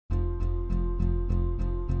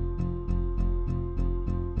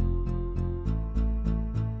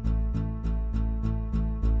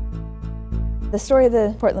The story of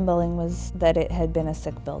the Portland building was that it had been a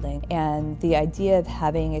sick building, and the idea of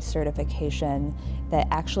having a certification that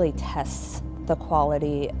actually tests the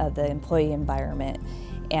quality of the employee environment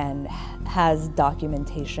and has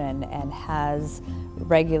documentation and has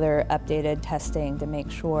regular updated testing to make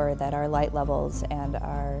sure that our light levels and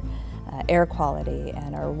our air quality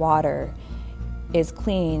and our water is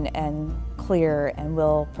clean and clear and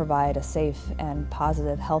will provide a safe and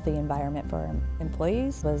positive, healthy environment for our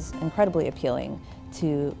employees was incredibly appealing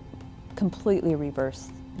to completely reverse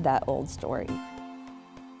that old story.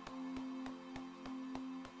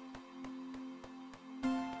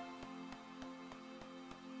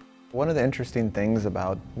 One of the interesting things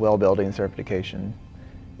about well building certification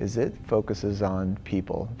is it focuses on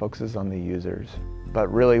people, focuses on the users.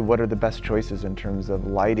 But really, what are the best choices in terms of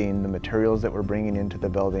lighting, the materials that we're bringing into the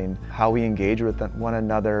building, how we engage with one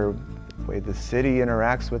another, the way the city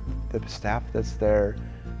interacts with the staff that's there.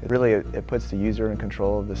 It puts the user in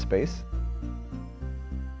control of the space.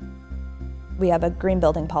 We have a green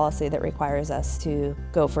building policy that requires us to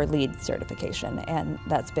go for LEED certification, and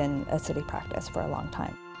that's been a city practice for a long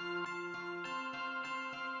time.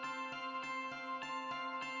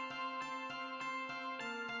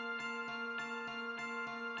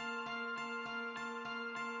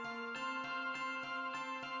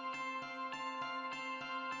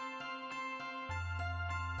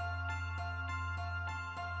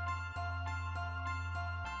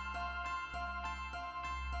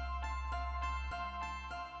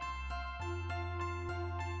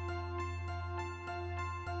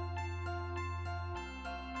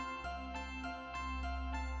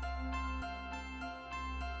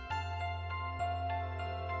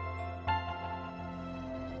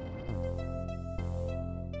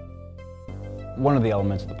 One of the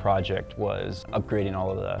elements of the project was upgrading all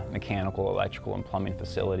of the mechanical, electrical, and plumbing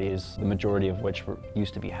facilities, the majority of which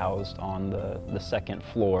used to be housed on the second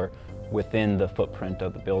floor within the footprint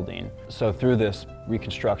of the building. So through this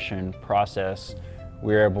reconstruction process,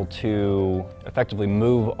 we were able to effectively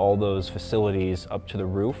move all those facilities up to the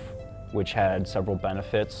roof, which had several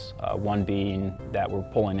benefits. One being that we're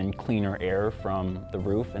pulling in cleaner air from the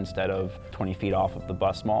roof instead of 20 feet off of the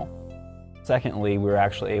bus mall. Secondly, we were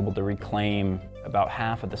actually able to reclaim about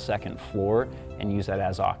half of the second floor and use that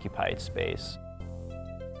as occupied space.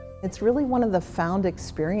 It's really one of the found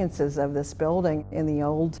experiences of this building. In the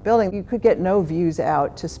old building, you could get no views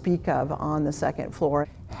out to speak of on the second floor.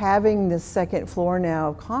 Having this second floor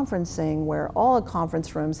now conferencing, where all the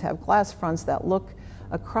conference rooms have glass fronts that look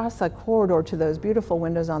across the corridor to those beautiful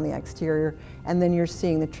windows on the exterior, and then you're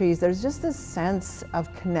seeing the trees. There's just this sense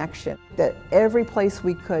of connection, that every place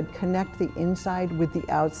we could connect the inside with the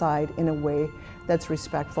outside in a way that's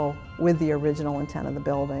respectful with the original intent of the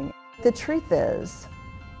building. The truth is,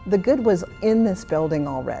 the good was in this building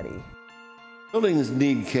already. Buildings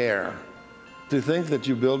need care. To think that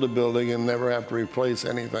you build a building and never have to replace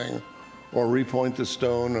anything or repoint the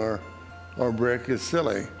stone or brick is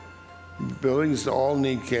silly. Buildings all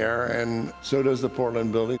need care, and so does the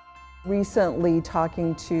Portland building. Recently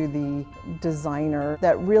talking to the designer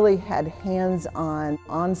that really had hands-on,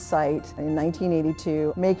 on-site in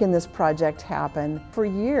 1982, making this project happen. For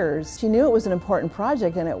years, she knew it was an important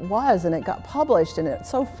project, and it was, and it got published, and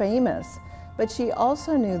it's so famous. But she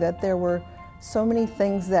also knew that there were so many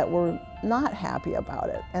things that were not happy about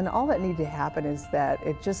it. And all that needed to happen is that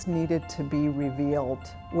it just needed to be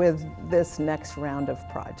revealed with this next round of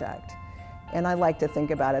project. And I like to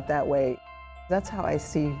think about it that way. That's how I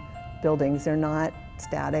see buildings. They're not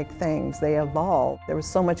static things, they evolve. There was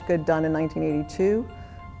so much good done in 1982.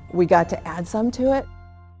 We got to add some to it.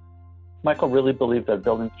 Michael really believed that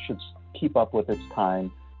buildings should keep up with its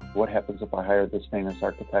time. What happens if I hire this famous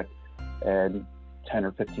architect and 10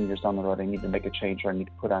 or 15 years down the road I need to make a change or I need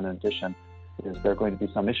to put on an addition? Is there going to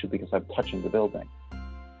be some issue because I'm touching the building?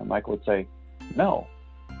 And Michael would say, no,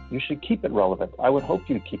 you should keep it relevant. I would hope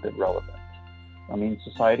you'd keep it relevant. I mean,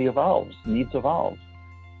 society evolves, needs evolve.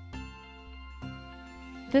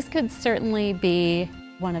 This could certainly be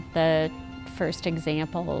one of the first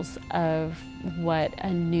examples of what a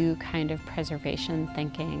new kind of preservation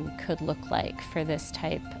thinking could look like for this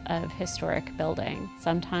type of historic building.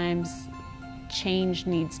 Sometimes change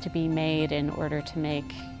needs to be made in order to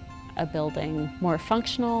make a building more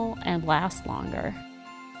functional and last longer.